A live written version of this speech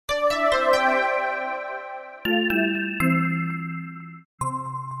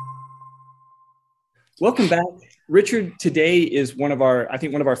Welcome back, Richard. Today is I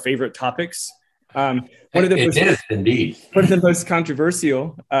think one of our favorite topics. It is indeed. One of the most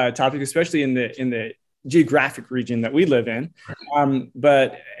controversial topics, especially in the geographic region that we live in.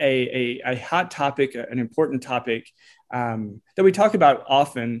 But a hot topic, an important topic that we talk about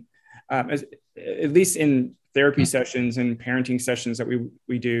often, at least in therapy sessions and parenting sessions that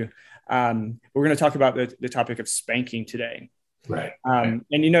we do. We're going to talk about the topic of spanking today. Right. And,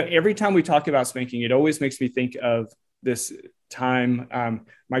 every time we talk about spanking, it always makes me think of this time.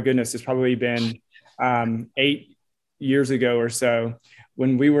 My goodness, it's probably been 8 years ago or so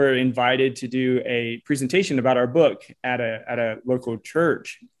when we were invited to do a presentation about our book at a local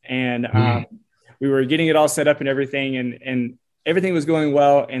church. And we were getting it all set up and everything, and everything was going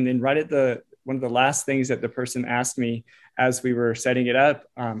well. And then right at one of the last things that the person asked me as we were setting it up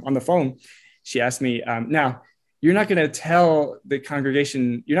on the phone, she asked me, now, you're not going to tell the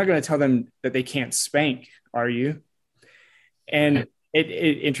congregation, you're not going to tell them that they can't spank, are you? And it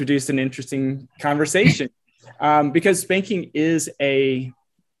introduced an interesting conversation because spanking is in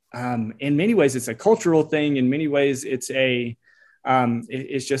many ways, it's a cultural thing. In many ways, it's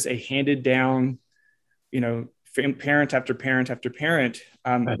just a handed down, parent after parent after parent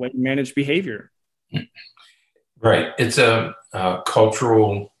way to manage behavior. Right. It's a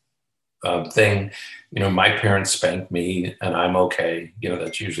cultural thing. My parents spanked me and I'm okay.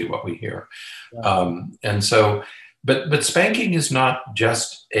 That's usually what we hear. Yeah. And so, but spanking is not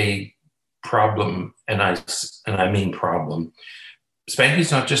just a problem. And I mean problem. Spanking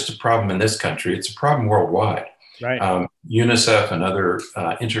is not just a problem in this country. It's a problem worldwide. Right. UNICEF and other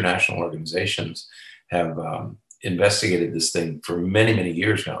international organizations have investigated this thing for many, many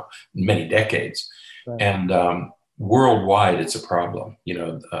years now, many decades. Right. And worldwide, it's a problem.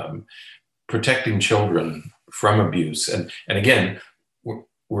 Protecting children from abuse, and again,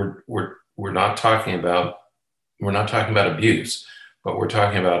 we're not talking about abuse, but we're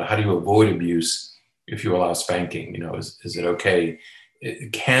talking about how do you avoid abuse if you allow spanking. Is it okay?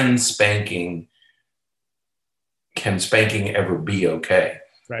 Can spanking ever be okay?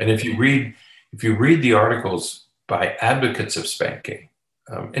 Right. And if you read the articles by advocates of spanking,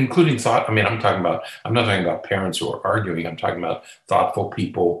 including I'm not talking about parents who are arguing. I'm talking about thoughtful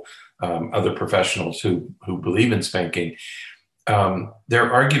people, other professionals who believe in spanking.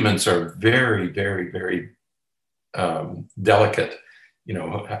 Their arguments are very, very, very delicate.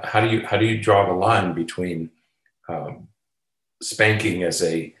 How do you draw the line between spanking as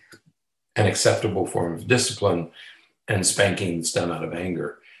an acceptable form of discipline and spanking that's done out of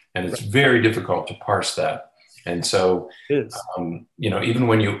anger? And it's very difficult to parse that. And so, even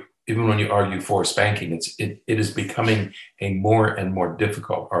when you argue for spanking, it is becoming a more and more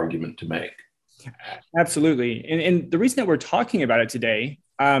difficult argument to make. Absolutely. And the reason that we're talking about it today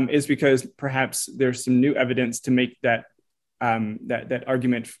is because perhaps there's some new evidence to make that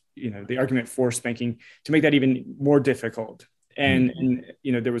argument, the argument for spanking, to make that even more difficult. And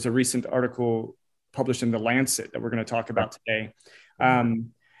there was a recent article published in The Lancet that we're going to talk about today.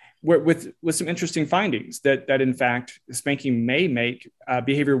 With some interesting findings that in fact spanking may make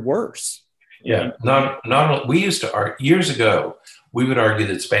behavior worse. Yeah, not we used to argue years ago. We would argue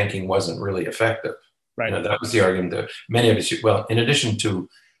that spanking wasn't really effective. Right. That was the argument that many of us. Well, in addition to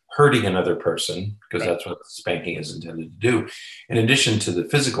hurting another person, because that's what spanking is intended to do, in addition to the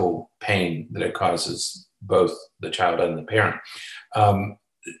physical pain that it causes both the child and the parent.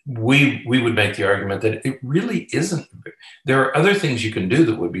 We would make the argument that it really isn't. There are other things you can do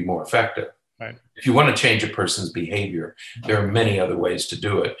that would be more effective. Right. If you want to change a person's behavior, there are many other ways to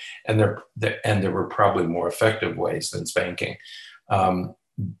do it, and there were probably more effective ways than spanking.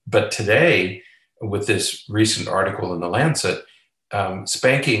 But today, with this recent article in The Lancet,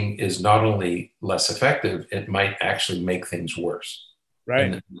 spanking is not only less effective; it might actually make things worse.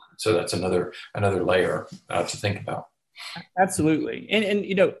 Right. And so that's another layer to think about. Absolutely.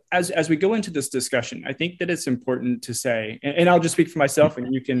 And as we go into this discussion, I think that it's important to say, and I'll just speak for myself,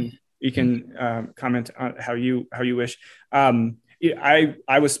 and you can comment on how you wish. I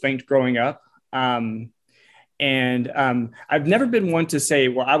was spanked growing up. And I've never been one to say,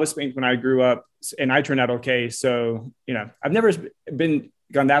 well, I was spanked when I grew up and I turned out okay. So, I've never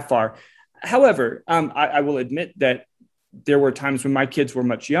gone that far. However, I will admit that there were times when my kids were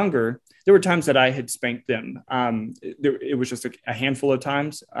much younger. There were times that I had spanked them. It was just a handful of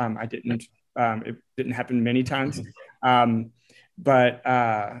times. I didn't. It didn't happen many times, but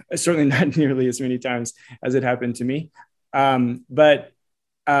certainly not nearly as many times as it happened to me. But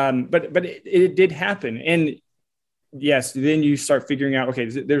it did happen, and yes, then you start figuring out, okay,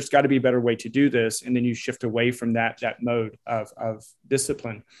 there's got to be a better way to do this, and then you shift away from that mode of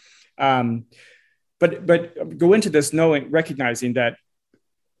discipline. but go into this recognizing that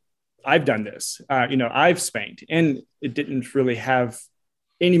I've done this. I've spanked, and it didn't really have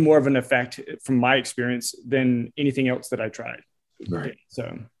any more of an effect from my experience than anything else that I tried. Right.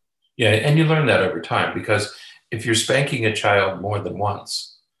 So, yeah, and you learn that over time, because if you're spanking a child more than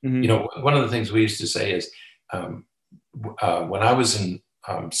once, one of the things we used to say is, when I was in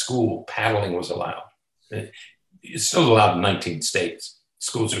school, paddling was allowed. It's still allowed in 19 states.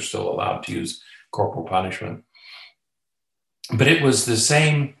 Schools are still allowed to use corporal punishment. But it was the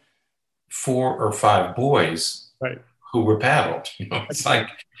same 4 or 5 boys who were paddled. It's like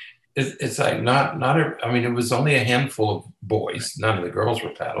I mean, it was only a handful of boys. None of the girls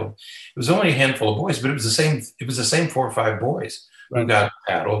were paddled. It was only a handful of boys, but it was the same 4 or 5 boys who got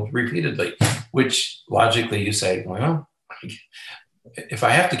paddled repeatedly, which logically you say, well, if I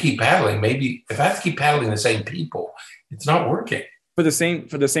have to keep paddling, maybe if I have to keep paddling the same people, it's not working. For the same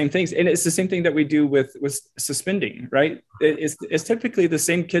things. And it's the same thing that we do with suspending, right? It's typically the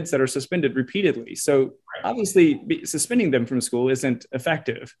same kids that are suspended repeatedly. So obviously suspending them from school isn't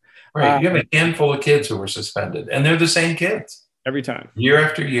effective. Right. You have a handful of kids who were suspended, and they're the same kids. Every time. Year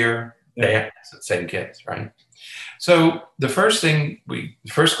after year, they have the same kids, right? So the first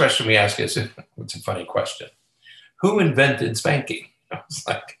question we ask is, it's a funny question. Who invented spanking?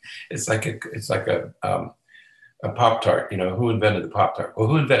 It's like a Pop-Tart, who invented the Pop-Tart? Well,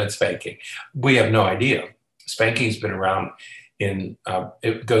 who invented spanking? We have no idea. Spanking's been around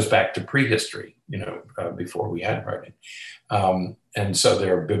it goes back to prehistory, before we had writing. And so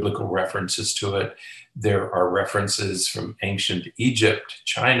there are biblical references to it. There are references from ancient Egypt,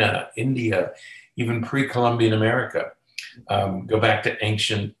 China, India, even pre-Columbian America. Go back to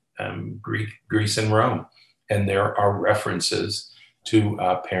ancient Greece and Rome. And there are references to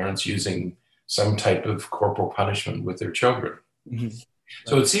parents using some type of corporal punishment with their children. Mm-hmm.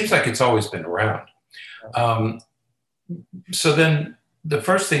 So it seems like it's always been around. So then the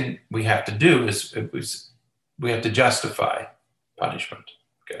first thing we have to do is we have to justify punishment.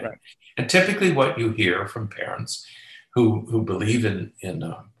 Okay. Right. And typically what you hear from parents who believe in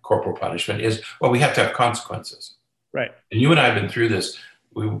corporal punishment is, well, we have to have consequences. Right. And you and I have been through this.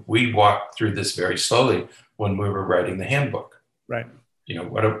 We walked through this very slowly when we were writing the handbook. Right.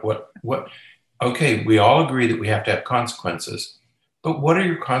 What okay, we all agree that we have to have consequences, but what are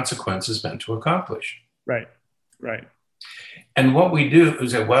your consequences meant to accomplish? Right. And what we do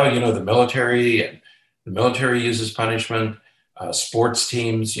is that, well, the military uses punishment. Sports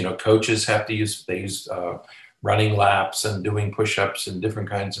teams, coaches they use running laps and doing push-ups and different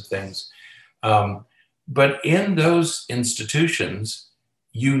kinds of things. But in those institutions,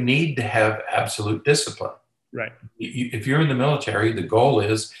 you need to have absolute discipline. Right. If you're in the military, the goal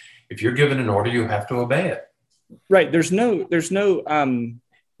is, if you're given an order, you have to obey it. Right. There's no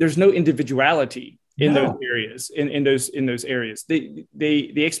individuality in those areas. In those areas,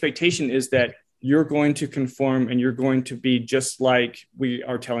 the expectation is that you're going to conform and you're going to be just like we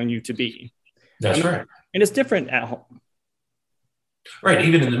are telling you to be. That's right. And it's different at home. Right.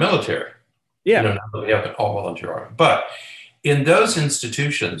 Even in the military. Yeah. We have an all volunteer army, but in those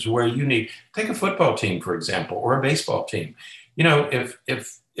institutions where take a football team, for example, or a baseball team.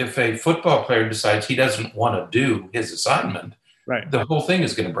 If a football player decides he doesn't want to do his assignment, right, the whole thing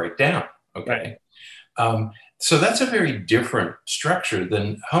is going to break down. Okay. Right. So that's a very different structure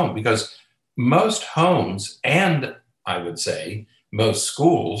than home, because most homes, and I would say most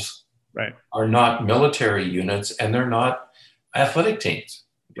schools, right, are not military units, and they're not athletic teams.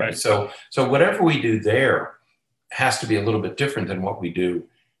 Okay? Right. So whatever we do there has to be a little bit different than what we do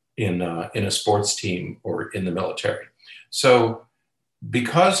in a sports team or in the military. So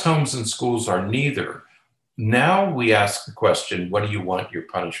because homes and schools are neither, now we ask the question, what do you want your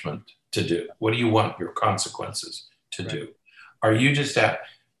punishment to do? What do you want your consequences to do? Are you just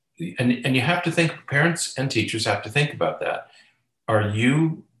and you have to think, parents and teachers have to think about that. Are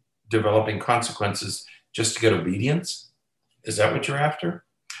you developing consequences just to get obedience? Is that what you're after?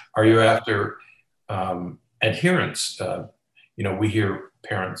 Are you after adherence? We hear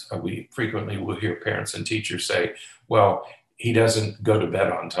parents, we frequently will hear parents and teachers say, well, he doesn't go to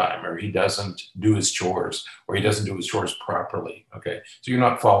bed on time, or he doesn't do his chores, or he doesn't do his chores properly. Okay. So you're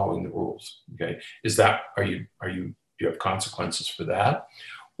not following the rules. Okay. Do you have consequences for that?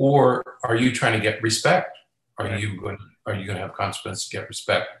 Or are you trying to get respect? Are you going to have consequences to get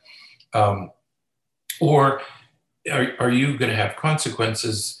respect? Or are you going to have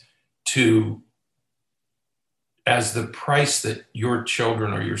consequences as the price that your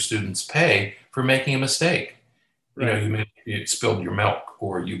children or your students pay for making a mistake? Right. You spilled your milk,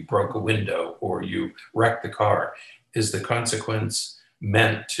 or you broke a window, or you wrecked the car. Is the consequence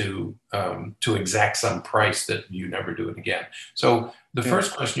meant to exact some price that you never do it again. So the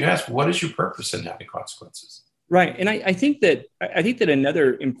first question you ask, what is your purpose in having consequences? Right. And I think that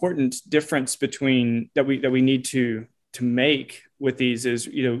another important difference between that we need to make with these is,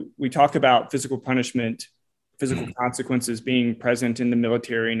 we talk about physical punishment, physical consequences being present in the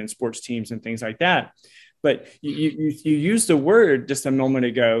military and in sports teams and things like that. But you used the word just a moment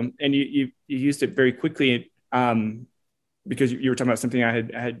ago, and you used it very quickly, because you were talking about something I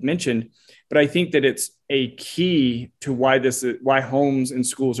had mentioned. But I think that it's a key to why homes and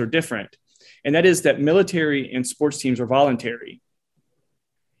schools are different. And that is that military and sports teams are voluntary.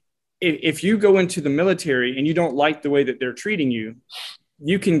 If you go into the military and you don't like the way that they're treating you,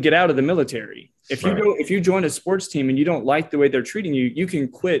 you can get out of the military. If you join a sports team and you don't like the way they're treating you, you can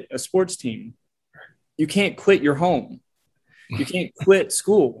quit a sports team. You can't quit your home. You can't quit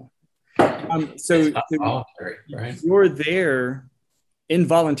school. So voluntary, right? You're there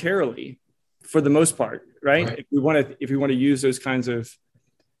involuntarily for the most part, right? If we want to use those kinds of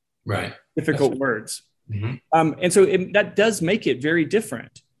difficult words. And so that does make it very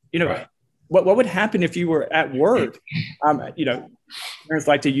different. What would happen if you were at work? Parents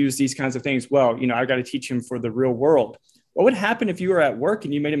like to use these kinds of things. Well, I've got to teach him for the real world. What would happen if you were at work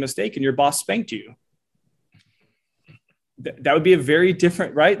and you made a mistake and your boss spanked you? That would be a very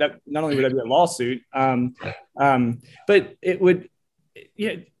different, right? That not only would that be a lawsuit, but it would,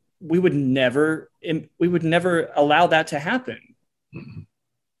 we would never allow that to happen.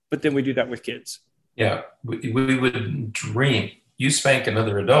 But then we do that with kids. Yeah, we would dream. You spank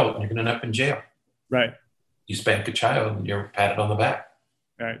another adult, and you're going to end up in jail. Right. You spank a child, and you're patted on the back.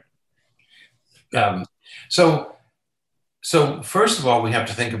 Right. So first of all, we have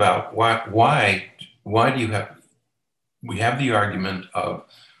to think about why do you have. We have the argument of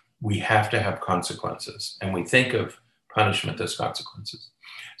we have to have consequences, and we think of punishment as consequences.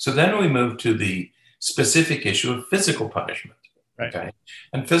 So then we move to the specific issue of physical punishment. Right. Okay.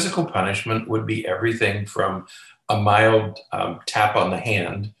 And physical punishment would be everything from a mild tap on the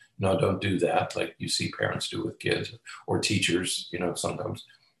hand. No, don't do that. Like you see parents do with kids, or teachers, sometimes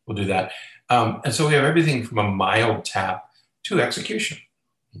will do that. And so we have everything from a mild tap to execution.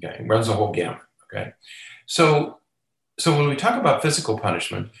 Okay. It runs the whole gamut. Okay. So when we talk about physical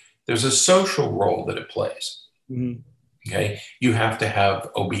punishment, there's a social role that it plays. Okay. You have to have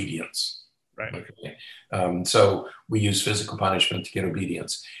obedience. Right. Okay. So we use physical punishment to get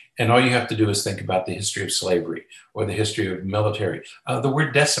obedience. And all you have to do is think about the history of slavery or the history of military. The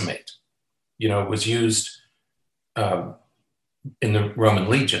word decimate, was used in the Roman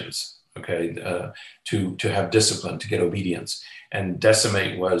legions, okay, to have discipline, to get obedience. And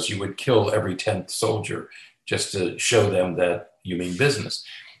decimate was you would kill every 10th soldier just to show them that you mean business.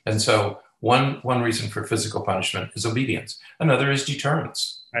 And so one reason for physical punishment is obedience. Another is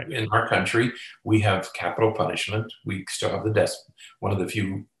deterrence. Right. In our country, we have capital punishment. We still have the death, one of the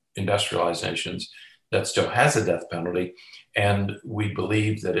few industrialized nations that still has a death penalty. And we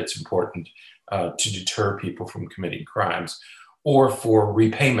believe that it's important to deter people from committing crimes or for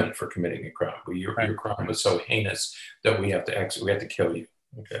repayment for committing a crime. Your crime was so heinous that we have to kill you.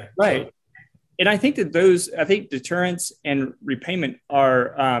 Okay. Right. So, and I think that deterrence and repayment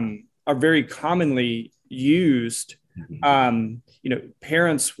are very commonly used.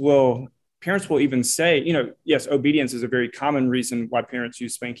 Parents will even say, yes, obedience is a very common reason why parents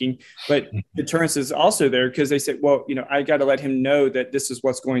use spanking, but deterrence is also there because they say, well, I got to let him know that this is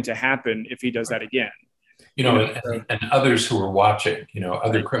what's going to happen if he does that again. And others who are watching,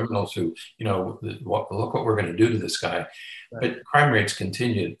 other criminals who, look what we're going to do to this guy. Right. But crime rates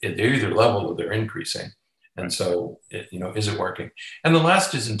continue. They're either level or they're increasing. And so, is it working? And the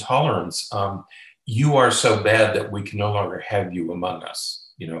last is intolerance. You are so bad that we can no longer have you among us.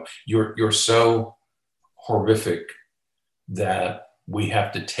 You're so horrific that we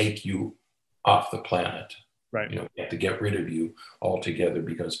have to take you off the planet. Right. We have to get rid of you altogether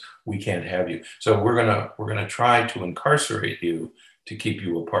because we can't have you. So we're gonna try to incarcerate you to keep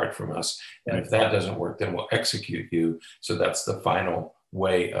you apart from us. And if that doesn't work, then we'll execute you. So that's the final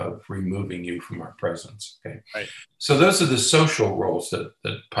way of removing you from our presence. Okay. Right. So those are the social roles that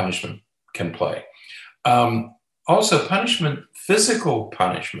punishment can play. Also, physical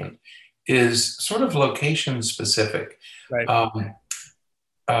punishment is sort of location specific. Right.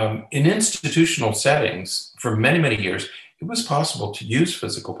 In institutional settings, for many, many years, it was possible to use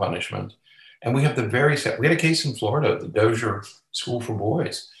physical punishment. And we had a case in Florida, the Dozier School for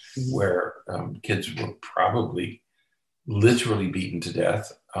Boys, where kids were probably literally beaten to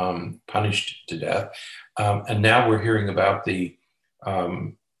death, punished to death. And now we're hearing about the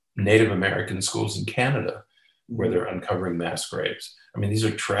Native American schools in Canada where they're uncovering mass graves. I mean, these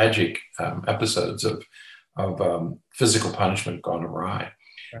are tragic episodes of physical punishment gone awry.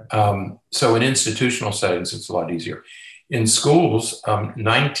 So in institutional settings, it's a lot easier. In schools,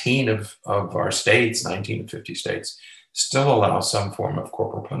 19 of our states, 19 of 50 states, still allow some form of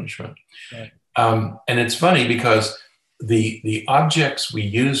corporal punishment. Right. And it's funny because the objects we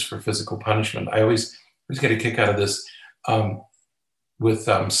use for physical punishment, I always get a kick out of this with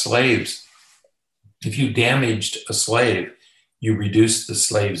slaves. If you damaged a slave, you reduced the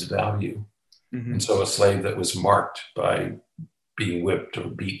slave's value. Mm-hmm. And so a slave that was marked by being whipped or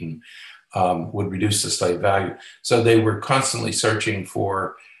beaten would reduce the slave value. So they were constantly searching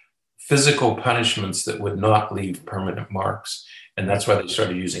for physical punishments that would not leave permanent marks. And that's why they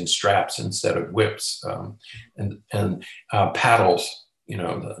started using straps instead of whips, and paddles,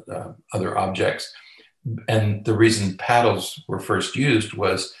 the other objects. And the reason paddles were first used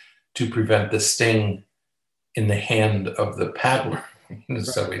was to prevent the sting in the hand of the paddler.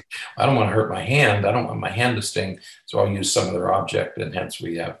 So I don't want to hurt my hand. I don't want my hand to sting. So I'll use some other object, and hence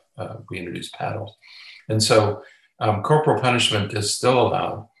we introduce paddles. And so corporal punishment is still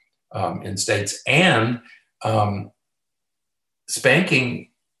allowed in states, and spanking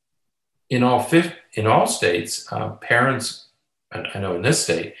in all states. Parents, and I know in this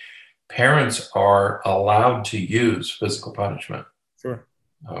state, parents are allowed to use physical punishment. Sure.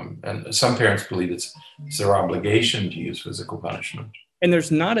 And some parents believe it's their obligation to use physical punishment. And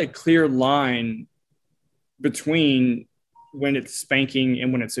there's not a clear line between when it's spanking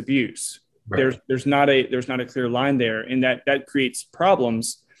and when it's abuse. Right. There's not a clear line there, and that creates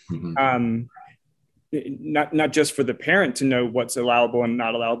problems. Mm-hmm. Not just for the parent to know what's allowable and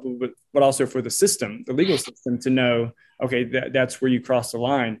not allowable, but also for the system, the legal system, to know, okay, that's where you cross the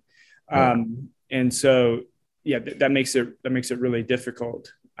line. Right. And so, yeah, that makes it really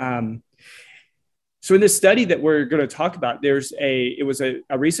difficult. So in this study that we're going to talk about, it was a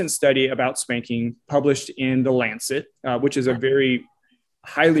recent study about spanking published in The Lancet, which is a very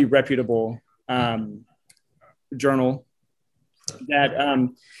highly reputable journal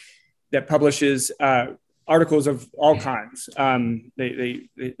that publishes articles of all kinds.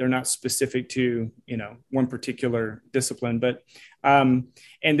 They're not specific to one particular discipline, but and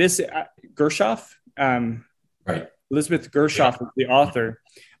this Gershoff, right? Elizabeth Gershoff is the author,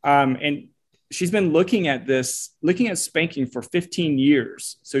 and she's been looking at spanking for 15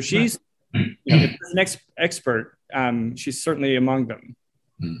 years. So she's an expert. She's certainly among them.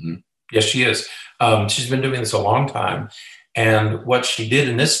 Mm-hmm. Yes, she is. She's been doing this a long time. And what she did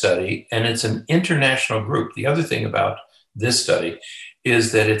in this study, and it's an international group. The other thing about this study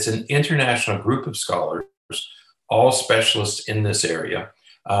is that it's an international group of scholars, all specialists in this area.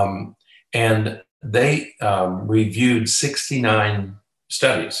 And they reviewed 69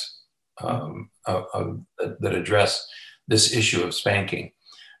 studies that address this issue of spanking,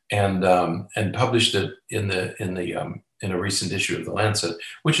 and published it in a recent issue of The Lancet,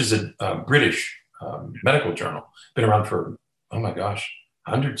 which is a British medical journal. Been around for, oh my gosh,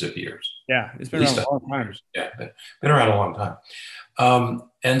 hundreds of years. Yeah, it's been around a long time. Yeah, been around a long time.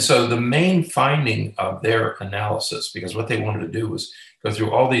 And so the main finding of their analysis, because what they wanted to do was go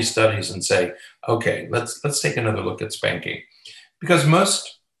through all these studies and say, okay, let's take another look at spanking. Because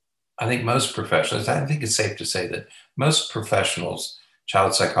I think most professionals, I think it's safe to say that most professionals,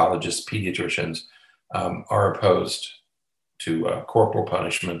 child psychologists, pediatricians, are opposed to corporal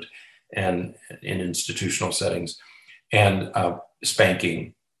punishment and in institutional settings, and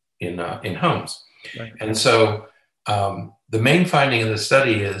spanking in homes. Right. And so the main finding of the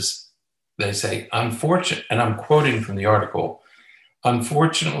study is, they say, unfortunate, and I'm quoting from the article,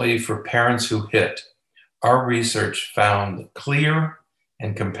 unfortunately for parents who hit, our research found clear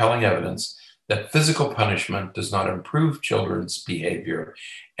and compelling evidence that physical punishment does not improve children's behavior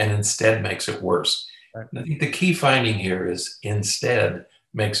and instead makes it worse. Right. And I think the key finding here is instead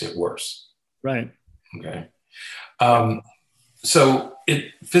makes it worse. Right. Okay. So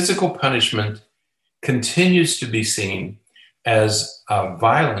physical punishment continues to be seen as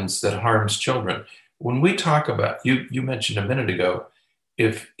violence that harms children. When we talk about, you mentioned a minute ago,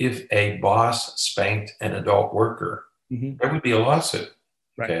 if a boss spanked an adult worker, mm-hmm. there would be a lawsuit.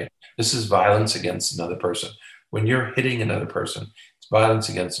 Right. Okay. This is violence against another person. When you're hitting another person, it's violence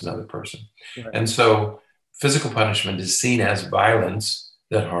against another person. Right. And so physical punishment is seen as violence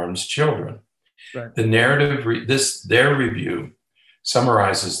that harms children. Right. The narrative, their review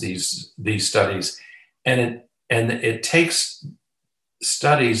summarizes these studies, and it takes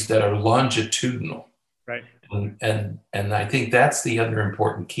studies that are longitudinal. Right. And I think that's the other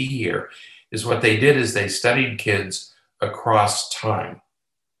important key here, is what they did is they studied kids across time.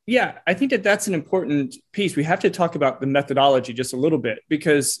 Yeah, I think that that's an important piece. We have to talk about the methodology just a little bit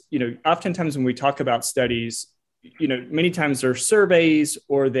because, oftentimes when we talk about studies, many times they're surveys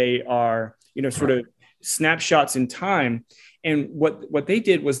or they are, sort of snapshots in time. And what they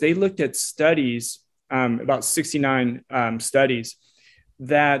did was they looked at studies, about 69 studies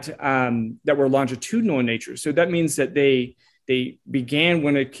that were longitudinal in nature. So that means that they began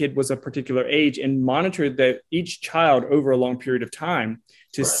when a kid was a particular age and monitored that each child over a long period of time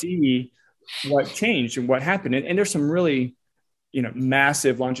to see what changed and what happened. And there's some really,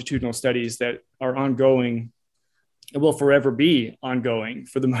 massive longitudinal studies that are ongoing. It will forever be ongoing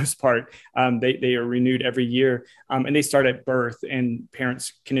for the most part. They are renewed every year, and they start at birth, and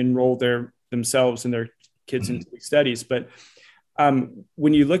parents can enroll themselves and their kids into these studies. But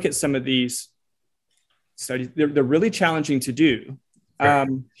when you look at some of these studies, they're really challenging to do.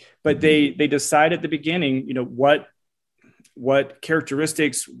 But they decide at the beginning, what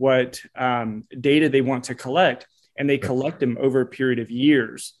characteristics, what data they want to collect, and they collect them over a period of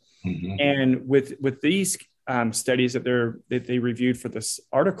years. And with these studies that they reviewed for this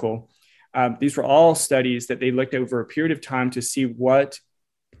article, these were all studies that they looked over a period of time to see what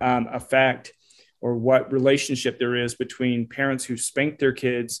effect or what relationship there is between parents who spank their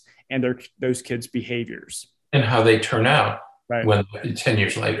kids and those kids' behaviors. And how they turn out when 10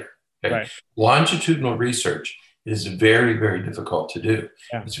 years later. Okay? Longitudinal research is very, very difficult to do.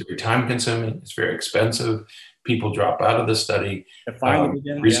 Yeah. It's very time consuming. It's very expensive. People drop out of the study.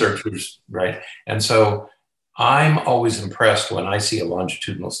 Researchers, right? And so I'm always impressed when I see a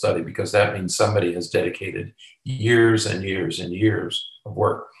longitudinal study because that means somebody has dedicated years and years and years of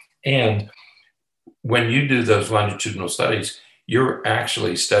work. And when you do those longitudinal studies, you're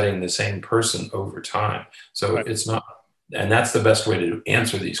actually studying the same person over time. So it's not, and that's the best way to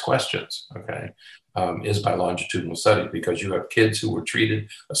answer these questions, okay, is by longitudinal study, because you have kids who were treated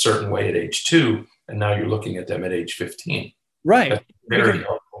a certain way at age 2, and now you're looking at them at age 15. Right. That's very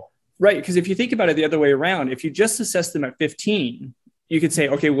helpful. Right, because if you think about it the other way around, if you just assess them at 15, you could say,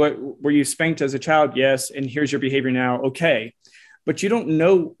 okay, what were you spanked as a child? Yes, and here's your behavior now. Okay. But you don't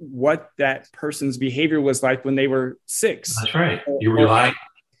know what that person's behavior was like when they were 6. That's right. You rely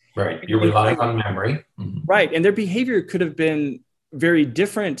on memory. Right. And their behavior could have been very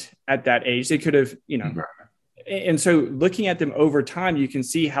different at that age. They could have, and so looking at them over time, you can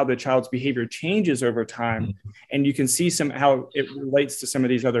see how the child's behavior changes over time. And you can see how it relates to some of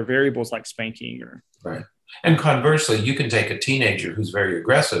these other variables like spanking Right. And conversely, you can take a teenager who's very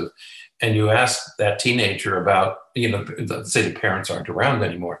aggressive and you ask that teenager about, let's say the parents aren't around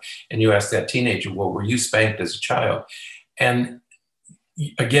anymore, and you ask that teenager, well, were you spanked as a child? And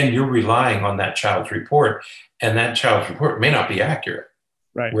again, you're relying on that child's report, and that child's report may not be accurate.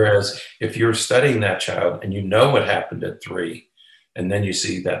 Right. Whereas if you're studying that child and you know what happened at 3, and then you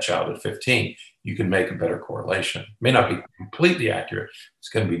see that child at 15, you can make a better correlation. It may not be completely accurate. It's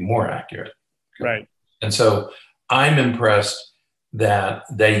going to be more accurate. Right. And so I'm impressed that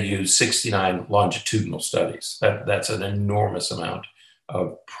they use 69 longitudinal studies. That's an enormous amount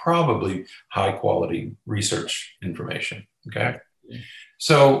of probably high quality research information. Okay.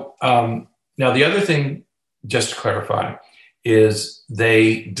 So now the other thing, just to clarify, is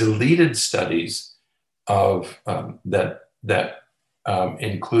they deleted studies of that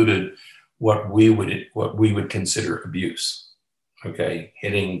included what we would consider abuse. Okay,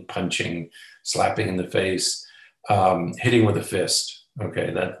 hitting, punching, slapping in the face, hitting with a fist.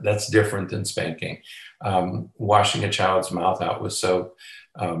 Okay, that's different than spanking. Washing a child's mouth out with soap,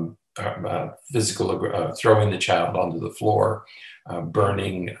 physical, throwing the child onto the floor,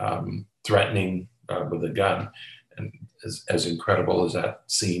 burning, threatening with a gun. And as incredible as that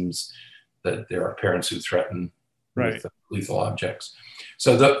seems, that there are parents who threaten with lethal objects.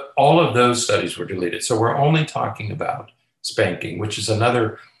 So all of those studies were deleted. So we're only talking about spanking, which is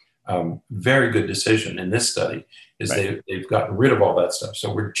another very good decision in this study, is they've gotten rid of all that stuff.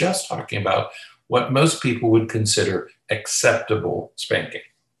 So we're just talking about what most people would consider acceptable spanking.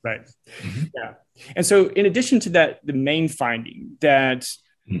 Right. Yeah. And so in addition to that, the main finding that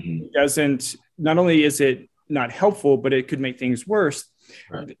doesn't, not only is it not helpful, but it could make things worse.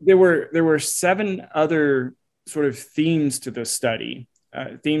 Right. There were 7 other sort of themes to the study,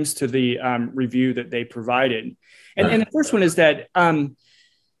 themes to the review that they provided. And the first one is that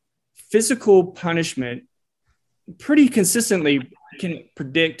physical punishment pretty consistently can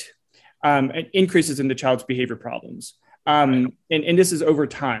predict increases in the child's behavior problems. And this is over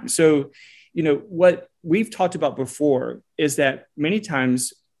time. So, what we've talked about before is that many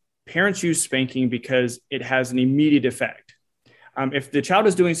times parents use spanking because it has an immediate effect. If the child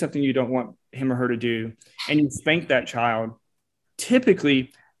is doing something you don't want him or her to do, and you spank that child,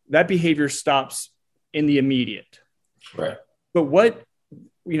 typically that behavior stops in the immediate. Right. But what,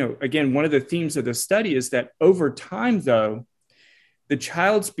 again, one of the themes of the study is that over time, though, the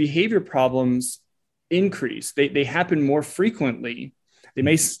child's behavior problems increase. They happen more frequently. They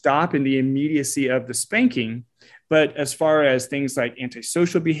may stop in the immediacy of the spanking, but as far as things like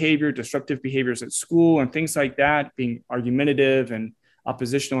antisocial behavior, disruptive behaviors at school, and things like that, being argumentative and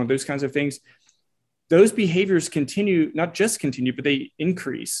oppositional and those kinds of things, those behaviors continue, not just continue, but they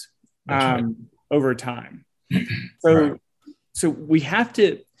increase over time. So, so we have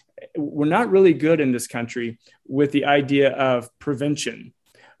to, we're not really good in this country with the idea of prevention.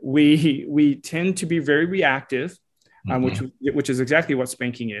 We tend to be very reactive, which is exactly what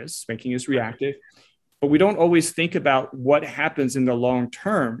spanking is. Spanking is reactive, but we don't always think about what happens in the long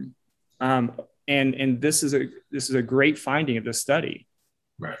term. And this is a great finding of this study.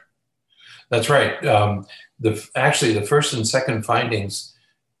 Right. That's right. Actually, the first and second findings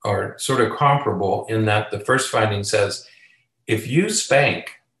are sort of comparable in that the first finding says, if you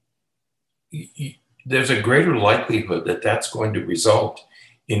spank, there's a greater likelihood that that's going to result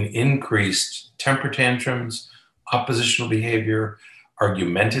in increased temper tantrums, oppositional behavior,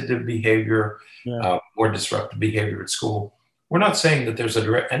 argumentative behavior, more disruptive behavior at school. We're not saying that there's a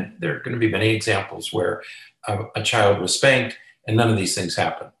direct, and there are going to be many examples where a child was spanked and none of these things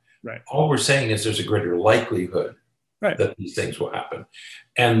happen. Right. All we're saying is there's a greater likelihood that these things will happen.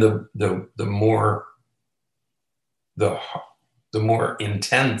 And the more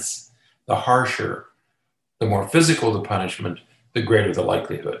intense, the harsher, the more physical the punishment, the greater the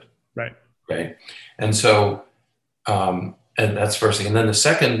likelihood. Right. Okay. And so, and that's first thing. And then the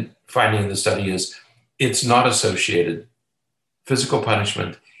second finding of the study is it's not associated. Physical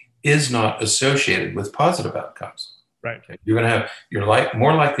punishment is not associated with positive outcomes. Right. Okay. You're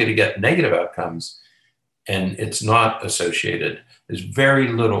more likely to get negative outcomes, and it's not associated. There's very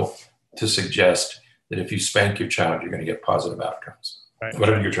little to suggest that if you spank your child, you're going to get positive outcomes,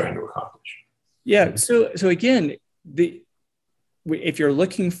 whatever you're trying to accomplish. Yeah. So again, if you're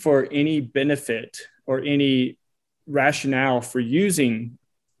looking for any benefit or any rationale for using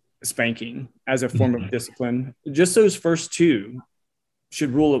spanking as a form of discipline, just those first two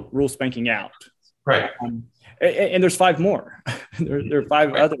should rule spanking out. Right. And there's five more. there are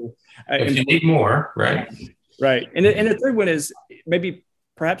five other. If you need more, right? Right. And the third one is maybe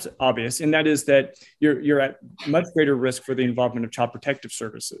perhaps obvious, and that is that you're at much greater risk for the involvement of child protective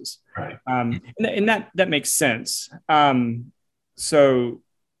services. Right. And that makes sense. So,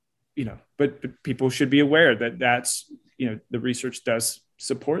 but people should be aware that that's, the research does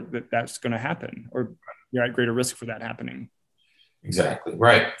support that that's going to happen, or you're at greater risk for that happening. Exactly.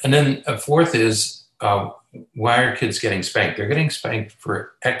 Right. And then a fourth is, why are kids getting spanked? They're getting spanked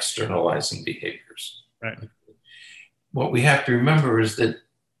for externalizing behaviors. Right. What we have to remember is that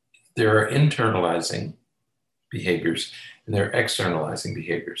there are internalizing behaviors and there are externalizing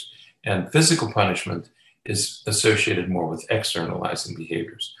behaviors. And physical punishment is associated more with externalizing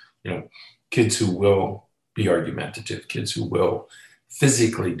behaviors. Kids who will be argumentative, kids who will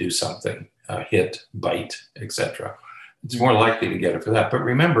physically do something, hit, bite, etc. It's more likely to get it for that. But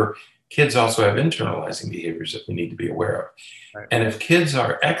remember, kids also have internalizing behaviors that we need to be aware of. Right. And if kids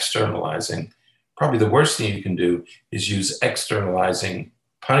are externalizing, probably the worst thing you can do is use externalizing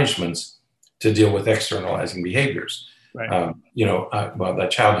punishments to deal with externalizing behaviors. Right. Well,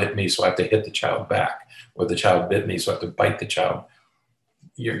 that child hit me, so I have to hit the child back, or the child bit me, so I have to bite the child.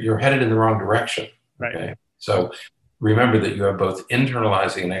 You're headed in the wrong direction. Right. Okay? So remember that you have both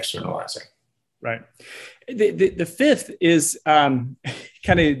internalizing and externalizing. Right. The fifth is kind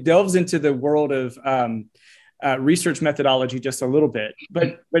of delves into the world of research methodology just a little bit,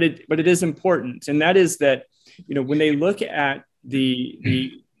 but it is important, and that is that when they look at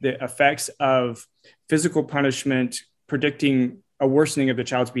the effects of physical punishment predicting a worsening of the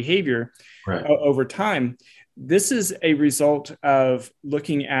child's behavior over time, this is a result of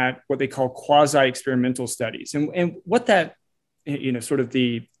looking at what they call quasi-experimental studies, and what that sort of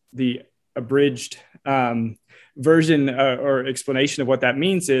the abridged version or explanation of what that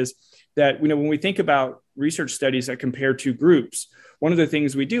means is that when we think about research studies that compare two groups, one of the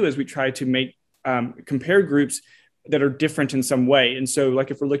things we do is we try to compare groups that are different in some way. And so,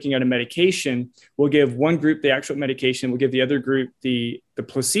 like if we're looking at a medication, we'll give one group the actual medication, we'll give the other group the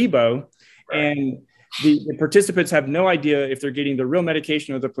placebo, and the participants have no idea if they're getting the real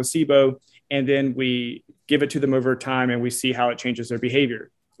medication or the placebo, and then we give it to them over time and we see how it changes their behavior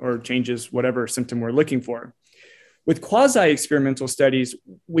or changes whatever symptom we're looking for. With quasi-experimental studies,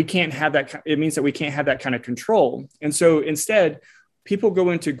 we can't have that. It means that we can't have that kind of control. And so instead, people go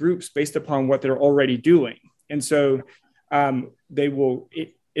into groups based upon what they're already doing. And so they will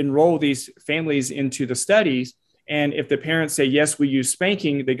enroll these families into the studies. And if the parents say, yes, we use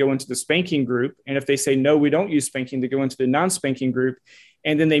spanking, they go into the spanking group. And if they say, no, we don't use spanking, they go into the non-spanking group.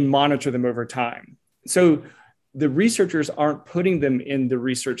 And then they monitor them over time. So the researchers aren't putting them in the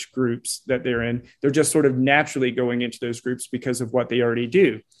research groups that they're in. They're just sort of naturally going into those groups because of what they already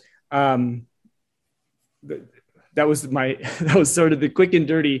do. That was sort of the quick and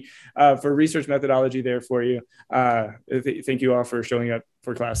dirty for research methodology there for you. Thank you all for showing up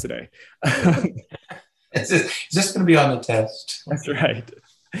for class today. Is this going to be on the test? That's right.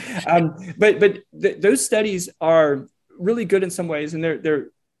 Those studies are really good in some ways, and they're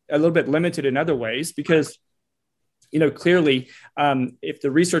a little bit limited in other ways because, clearly, if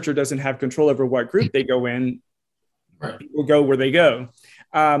the researcher doesn't have control over what group they go in, right, people go where they go.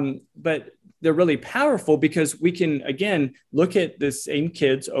 But they're really powerful because we can, again, look at the same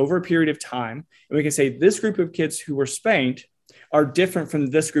kids over a period of time, and we can say this group of kids who were spanked are different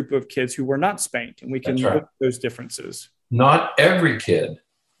from this group of kids who were not spanked, and we can look at those differences. Not every kid,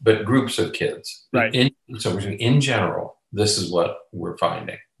 but groups of kids. Right. So in general, this is what we're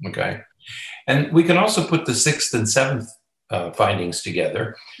finding, okay? And we can also put the sixth and seventh findings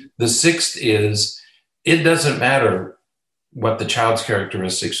together. The sixth is, it doesn't matter what the child's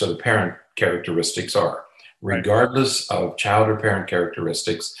characteristics or the parent characteristics are. Regardless of child or parent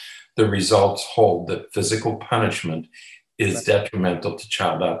characteristics, the results hold that physical punishment is detrimental to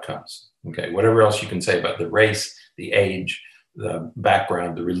child outcomes. Okay, whatever else you can say about the race, the age, the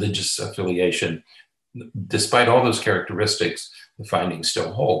background, the religious affiliation, despite all those characteristics, the finding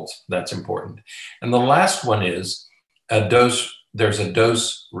still holds. That's important. And the last one is there's a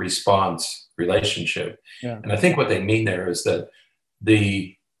dose-response relationship. Yeah. And I think what they mean there is that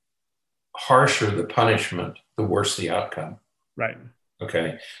the harsher the punishment, the worse the outcome. Right.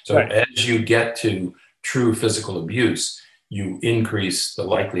 Okay. So as you get to true physical abuse, you increase the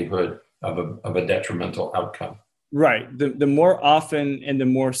likelihood of a detrimental outcome. Right. The more often and the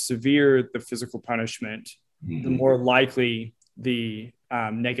more severe the physical punishment, the more likely the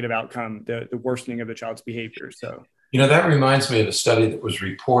negative outcome, the worsening of the child's behavior. So, that reminds me of a study that was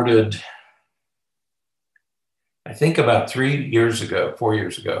reported, I think about 4 years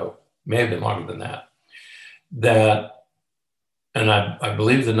ago, may have been longer than that, and I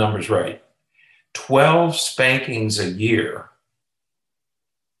believe the number's right, 12 spankings a year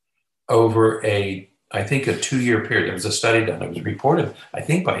over I think a 2-year period. There was a study done. It was reported, I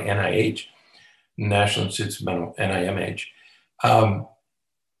think, by NIH, National Institutes of Mental, NIMH.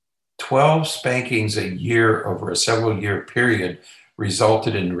 12 spankings a year over a several-year period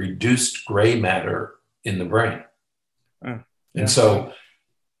resulted in reduced gray matter in the brain. And so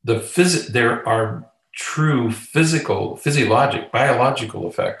there are true biological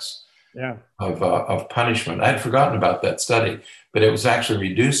effects of punishment. I had forgotten about that study, but it was actually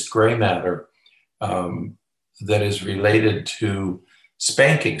reduced gray matter that is related to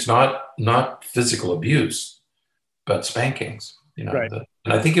spankings, not physical abuse, but spankings.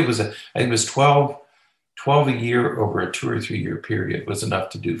 And I think it was 12 a year over a 2 or 3 year period was enough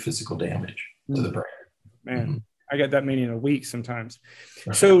to do physical damage to the brain. Man, I get that many in a week sometimes.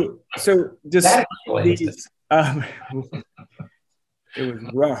 So just these, it was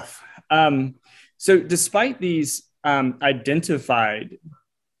rough. So despite these identified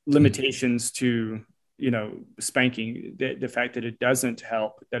limitations to spanking, the fact that it doesn't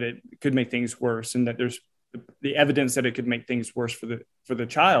help, that it could make things worse, and that there's the evidence that it could make things worse for the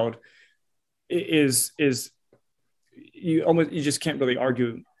child is you just can't really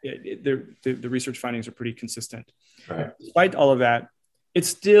argue. The research findings are pretty consistent. Right. Despite all of that, it's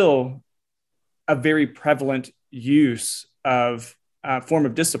still a very prevalent use of form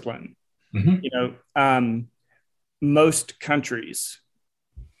of discipline. Most countries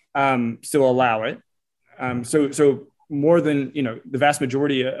still allow it. So more than, the vast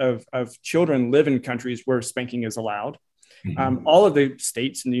majority of children live in countries where spanking is allowed. All of the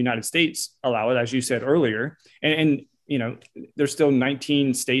states in the United States allow it, as you said earlier. And there's still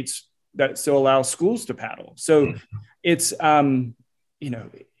 19 states that still allow schools to paddle. So it's,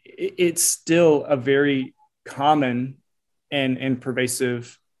 it's still a very common and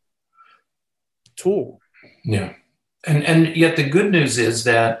pervasive tool. Yeah. And yet the good news is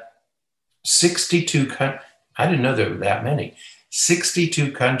that 62 countries, I didn't know there were that many,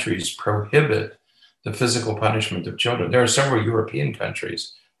 62 countries prohibit the physical punishment of children. There are several European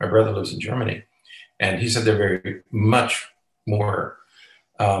countries. My brother lives in Germany, and he said they're very much more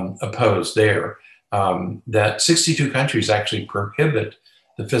opposed there. That 62 countries actually prohibit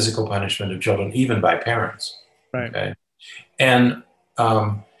the physical punishment of children, even by parents. Right. Okay.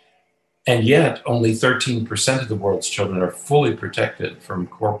 And yet, only 13% of the world's children are fully protected from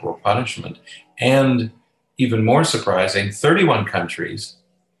corporal punishment. And even more surprising, 31 countries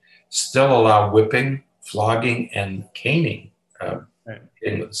still allow whipping, flogging, and caning,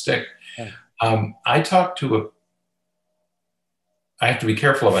 hitting with a stick. Yeah. I have to be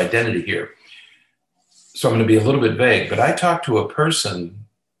careful of identity here, so I'm going to be a little bit vague, but I talked to a person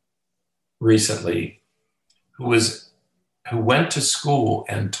recently who went to school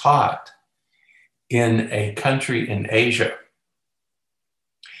and taught in a country in Asia.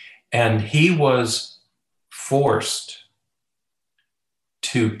 And he was forced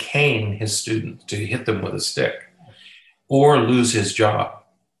to cane his students, to hit them with a stick, or lose his job.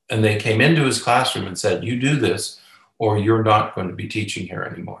 And they came into his classroom and said, you do this, or you're not going to be teaching here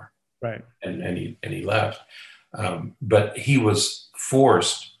anymore. Right. And he left. But he was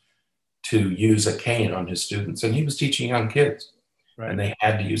forced to use a cane on his students. And he was teaching young kids. Right. And they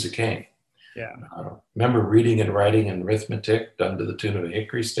had to use a cane. Yeah. Remember reading and writing and arithmetic done to the tune of a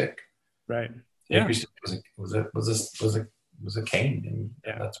hickory stick? Right. The hickory stick was a cane, and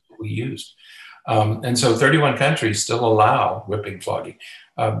that's what we used. And so 31 countries still allow whipping, flogging.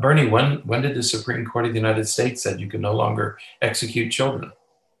 Bernie, when did the Supreme Court of the United States said you can no longer execute children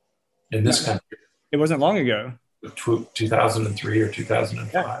in this country? It wasn't long ago. 2003 or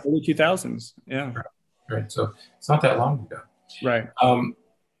 2005. Yeah, early 2000s. Yeah. Right. So it's not that long ago. Right.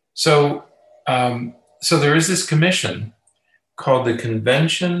 So there is this commission called the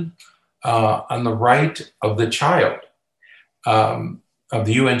Convention on the Right of the Child of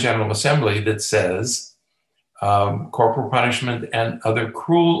the UN General Assembly that says corporal punishment and other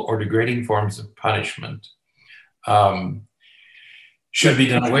cruel or degrading forms of punishment should be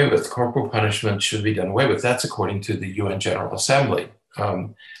done away with. Corporal punishment should be done away with. That's according to the UN General Assembly,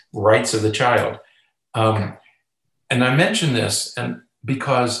 rights of the child. And I mention this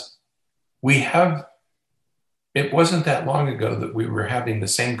because it wasn't that long ago that we were having the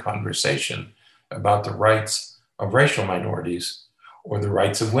same conversation about the rights of racial minorities or the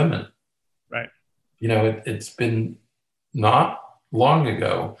rights of women. Right. It's been not long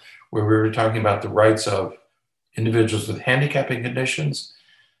ago where we were talking about the rights of individuals with handicapping conditions,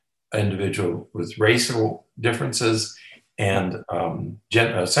 individuals with racial differences, and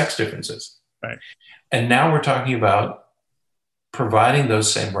sex differences. Right. And now we're talking about providing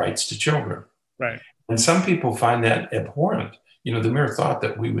those same rights to children. Right. And some people find that abhorrent, the mere thought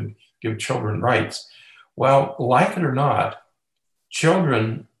that we would give children rights. Well, like it or not,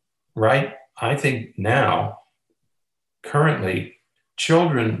 children, right? I think now, currently,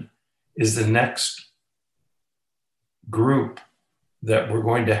 children is the next group that we're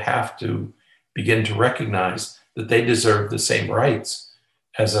going to have to begin to recognize that they deserve the same rights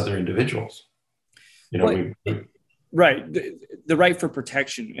as other individuals. Right. The right for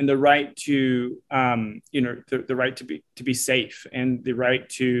protection and the right to, the right to be safe and the right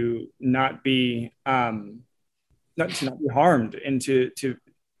to not be harmed and to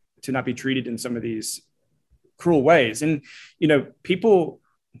not be treated in some of these cruel ways. And,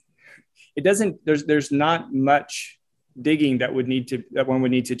 there's not much digging that one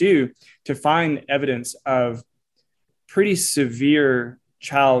would need to do to find evidence of pretty severe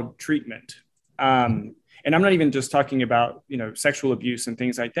child treatment. And I'm not even just talking about, sexual abuse and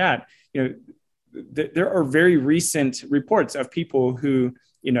things like that. There are very recent reports of people who,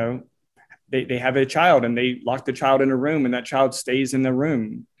 they have a child and they lock the child in a room and that child stays in the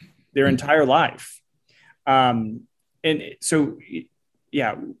room their entire life. And so,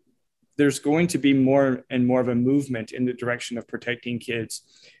 yeah, there's going to be more and more of a movement in the direction of protecting kids,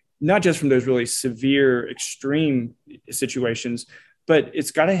 not just from those really severe, extreme situations, but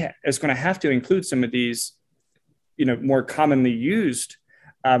it's going to have to include some of these, more commonly used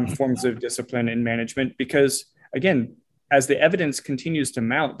forms of discipline and management, because again, as the evidence continues to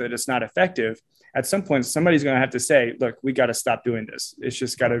mount that it's not effective, at some point, somebody's going to have to say, look, we got to stop doing this. It's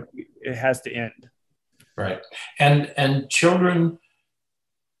just it has to end. Right. And children,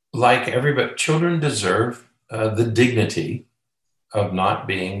 like everybody, children deserve the dignity of not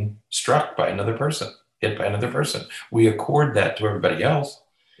being struck by another person, hit by another person. We accord that to everybody else.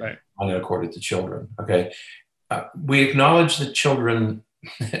 Right. I'm going to accord it to children. Okay. We acknowledge that children,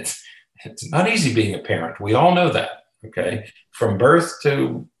 it's not easy being a parent. We all know that. Okay. From birth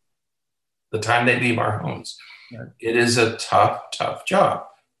to the time they leave our homes. Right. It is a tough, tough job.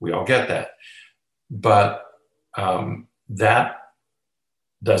 We all get that. But that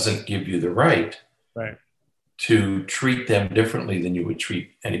doesn't give you the right to treat them differently than you would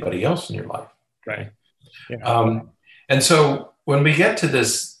treat anybody else in your life. Right. Yeah. And so when we get to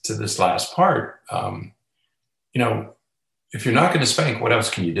this last part, if you're not going to spank, what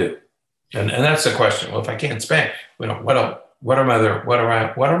else can you do? And that's the question. Well, if I can't spank, what are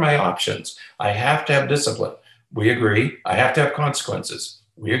my options? I have to have discipline. We agree. I have to have consequences.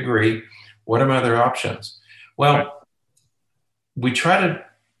 We agree. What are my other options? Right. Well, we try to,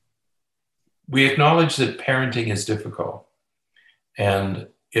 we acknowledge that parenting is difficult and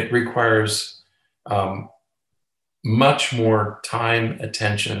it requires much more time,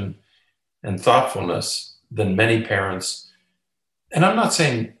 attention, and thoughtfulness than many parents. And I'm not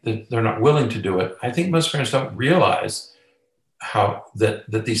saying that they're not willing to do it. I think most parents don't realize how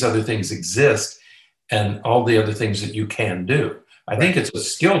that these other things exist and all the other things that you can do. I think it's a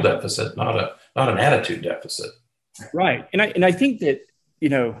skill deficit, not an attitude deficit. Right. And I think that, you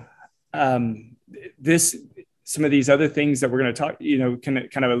know, this, some of these other things that we're going to talk, you know, can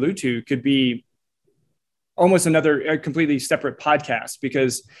kind of allude to could be almost a completely separate podcast,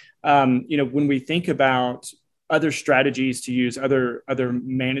 because, you know, when we think about other strategies to use, other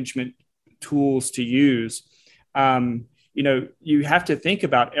management tools to use, you know, you have to think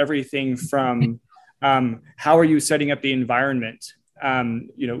about everything from how are you setting up the environment?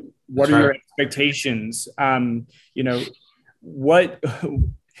 You know, what That's are right. your expectations? You know, what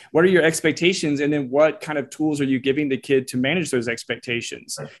are your expectations, and then what kind of tools are you giving the kid to manage those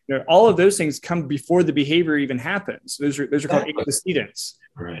expectations? Right. You know, all of those things come before the behavior even happens. Those are called antecedents.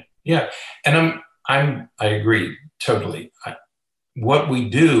 Right. Yeah. And I agree totally. What we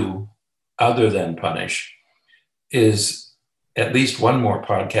do other than punish is at least one more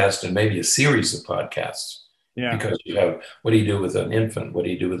podcast and maybe a series of podcasts. Yeah. Because you have, what do you do with an infant? What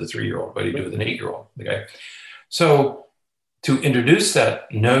do you do with a 3-year-old? What do you do with an 8-year-old? Okay. So to introduce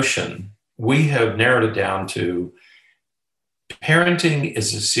that notion, we have narrowed it down to parenting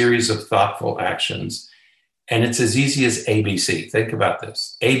is a series of thoughtful actions, and it's as easy as ABC. Think about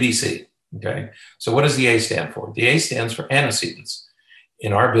this, ABC. Okay. So what does the A stand for? The A stands for antecedents.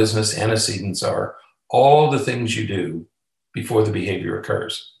 In our business, antecedents are all the things you do before the behavior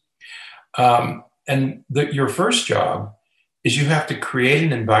occurs. And your first job is you have to create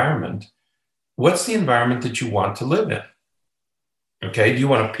an environment. What's the environment that you want to live in? Okay. Do you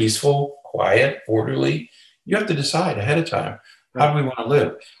want a peaceful, quiet, orderly? You have to decide ahead of time. How do we want to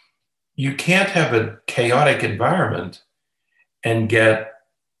live? You can't have a chaotic environment and get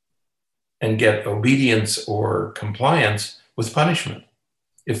obedience or compliance with punishment.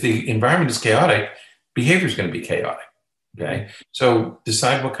 If the environment is chaotic, behavior is going to be chaotic. Okay. So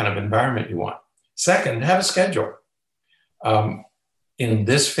decide what kind of environment you want. Second, have a schedule. In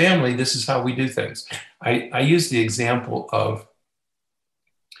this family, this is how we do things. I use the example of,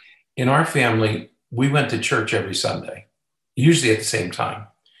 in our family, we went to church every Sunday, usually at the same time.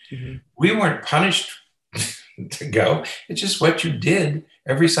 Mm-hmm. We weren't punished to go. It's just what you did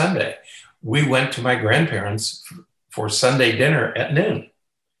every Sunday. We went to my grandparents for Sunday dinner at noon.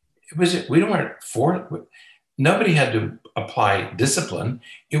 Nobody had to apply discipline.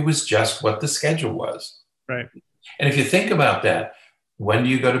 It was just what the schedule was. Right. And if you think about that, when do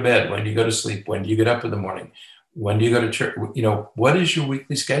you go to bed? When do you go to sleep? When do you get up in the morning? When do you go to church? You know, what is your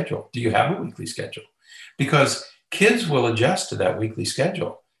weekly schedule? Do you have a weekly schedule? Because kids will adjust to that weekly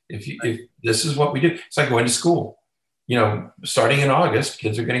schedule. If this is what we do, it's like going to school. You know, starting in August,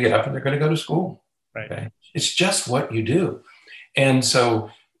 kids are going to get up and they're going to go to school. Right. Okay? It's just what you do. And so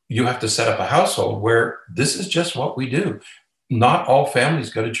you have to set up a household where this is just what we do. Not all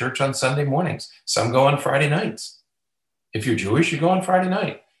families go to church on Sunday mornings. Some go on Friday nights. If you're Jewish, you go on Friday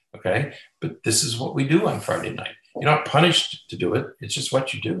night. Okay. But this is what we do on Friday night. You're not punished to do it. It's just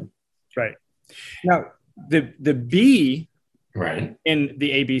what you do. Right. Now, the B right in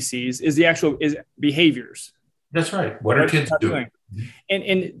the ABCs is behaviors. That's right. What are kids doing?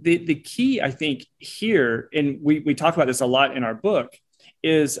 And the key, I think, here, and we talk about this a lot in our book,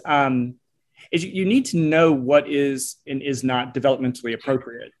 is you need to know what is and is not developmentally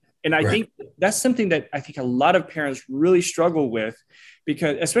appropriate. And I think that's something that I think a lot of parents really struggle with,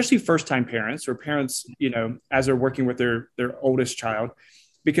 because especially first-time parents or parents, you know, as they're working with their oldest child,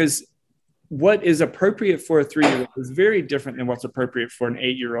 because what is appropriate for a 3-year-old is very different than what's appropriate for an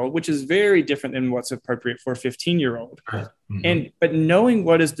 8-year-old, which is very different than what's appropriate for a 15-year-old. Mm-hmm. But knowing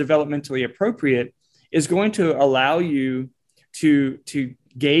what is developmentally appropriate is going to allow you to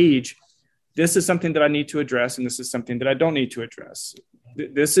gauge, this is something that I need to address, and this is something that I don't need to address.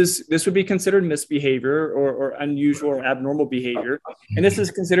 This would be considered misbehavior or unusual or abnormal behavior. And this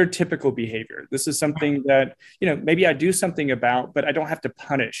is considered typical behavior. This is something that, you know, maybe I do something about, but I don't have to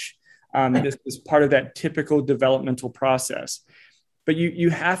punish. This is part of that typical developmental process. But you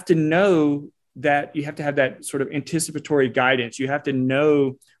have to know that you have to have that sort of anticipatory guidance. You have to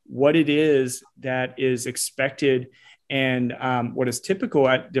know what it is that is expected and what is typical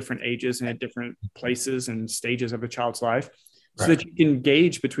at different ages and at different places and stages of a child's life, so that you can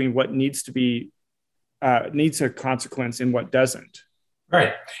gauge between what needs a consequence and what doesn't.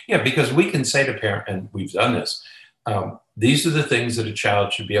 Right. Yeah, because we can say to parent, and we've done this, these are the things that a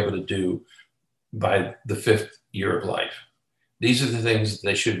child should be able to do by the 5th year of life. These are the things that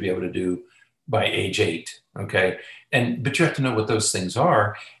they should be able to do by age 8. Okay. But you have to know what those things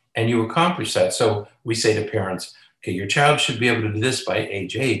are, and you accomplish that. So we say to parents, okay, your child should be able to do this by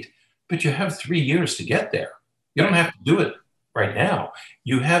age 8, but you have 3 years to get there. You don't have to do it right now.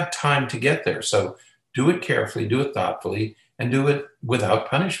 You have time to get there. So do it carefully, do it thoughtfully, and do it without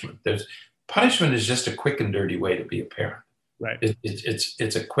punishment. Punishment is just a quick and dirty way to be a parent. Right.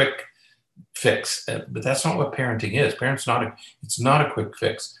 It's a quick fix, but that's not what parenting is. It's not a quick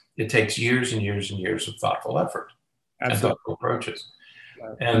fix. It takes years and years and years of thoughtful effort. Absolutely. And thoughtful approaches.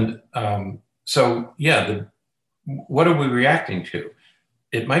 Right. And so, yeah, what are we reacting to?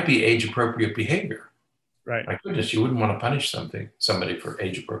 It might be age-appropriate behavior. Right. My goodness, you wouldn't want to punish somebody for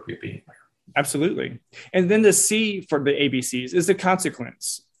age-appropriate behavior. Absolutely. And then the C for the ABCs is the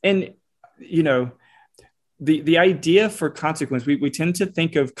consequence. And, the idea for consequence, we tend to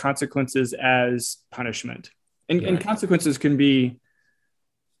think of consequences as punishment. And consequences can be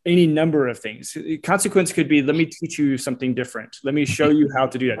any number of things. Consequence could be, let me teach you something different. Let me show you how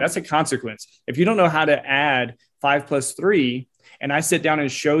to do that. That's a consequence. If you don't know how to add 5 plus 3, and I sit down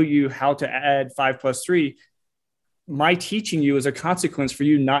and show you how to add 5 plus 3, my teaching you is a consequence for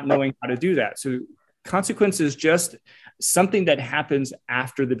you not knowing how to do that. So consequence is just something that happens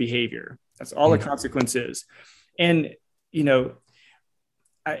after the behavior. That's all a consequence is. And,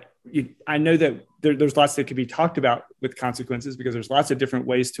 I know that there's lots that could be talked about with consequences, because there's lots of different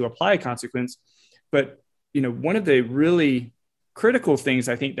ways to apply a consequence. But, one of the really critical things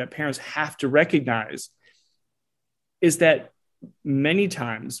I think that parents have to recognize is that many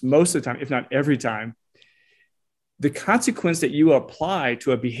times, most of the time, if not every time, the consequence that you apply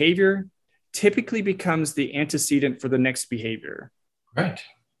to a behavior typically becomes the antecedent for the next behavior. Right.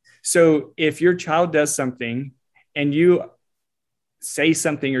 So if your child does something and you say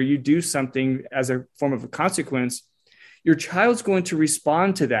something or you do something as a form of a consequence, your child's going to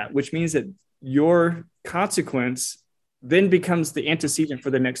respond to that, which means that your consequence then becomes the antecedent for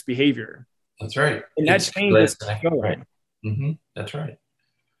the next behavior. That's right. And that changes. Right. Mm-hmm. That's right.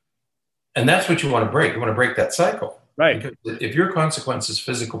 And that's what you want to break. You want to break that cycle. Right. Because if your consequence is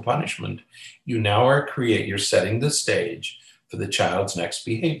physical punishment, you're setting the stage for the child's next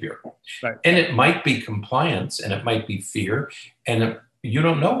behavior. Right. And it might be compliance, and it might be fear, and you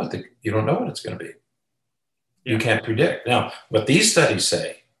don't know what it's going to be. Yeah. You can't predict. Now, what these studies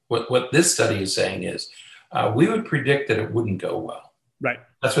say, what this study is saying is, we would predict that it wouldn't go well. Right.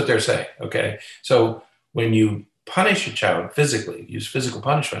 That's what they're saying. Okay. So when you punish a child physically, use physical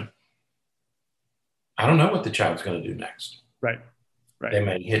punishment, I don't know what the child's going to do next. Right. Right. They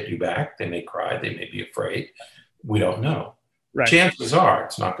may hit you back. They may cry. They may be afraid. We don't know. Right. Chances are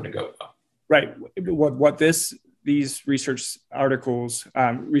it's not going to go well. Right. What these research articles,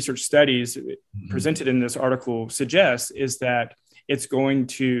 research studies presented in this article suggests is that it's going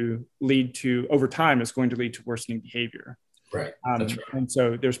to lead to, over time, it's going to lead to worsening behavior. Right. That's right. And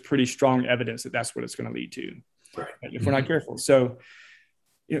so there's pretty strong evidence that that's what it's going to lead to. Right. If we're not careful. So,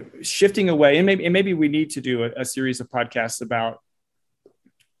 shifting away, and maybe we need to do a series of podcasts about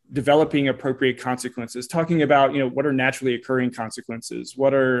developing appropriate consequences, talking about, what are naturally occurring consequences?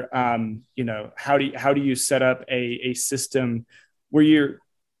 What are, how do you set up a system where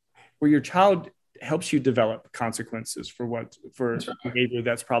your child helps you develop consequences for behavior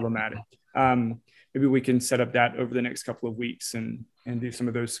that's problematic? Maybe we can set up that over the next couple of weeks and do some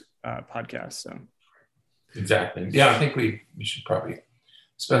of those podcasts. So. Exactly. Yeah, I think we should probably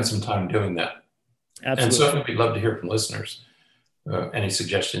spend some time doing that. Absolutely. And certainly we'd love to hear from listeners, any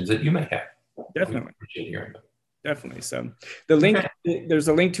suggestions that you may have. Definitely. We appreciate hearing them. Definitely. So the link, there's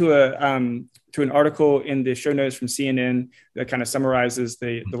a link to an article in the show notes from CNN that kind of summarizes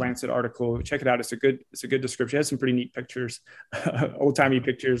the Lancet article. Check it out. It's a good description. It has some pretty neat pictures, old timey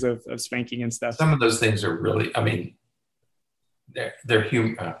pictures of spanking and stuff. Some of those things are really, they're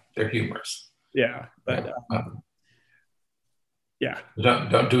humorous. Yeah. But yeah.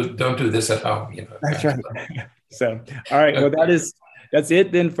 Don't do this at home. That's right. So, all right. Well, that's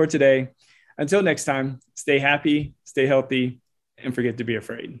it then for today. Until next time, stay happy, stay healthy, and forget to be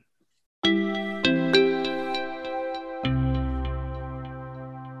afraid.